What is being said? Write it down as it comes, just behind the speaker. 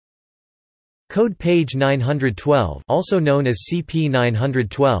Code page 912, also known as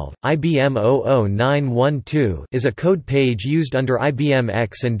CP912, IBM 00912, is a code page used under IBM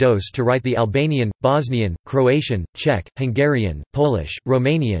X and DOS to write the Albanian, Bosnian, Croatian, Czech, Hungarian, Polish,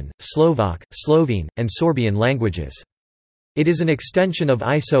 Romanian, Slovak, Slovene, and Sorbian languages. It is an extension of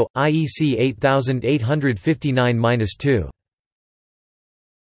ISO IEC 8859-2.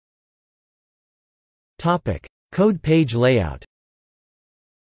 Topic: Code page layout.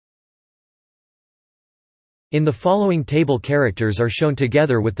 In the following table, characters are shown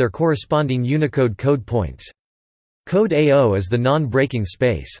together with their corresponding Unicode code points. Code AO is the non-breaking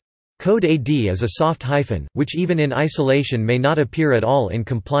space. Code AD is a soft hyphen, which even in isolation may not appear at all in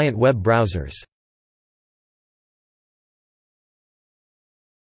compliant web browsers.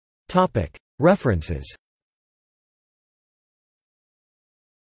 References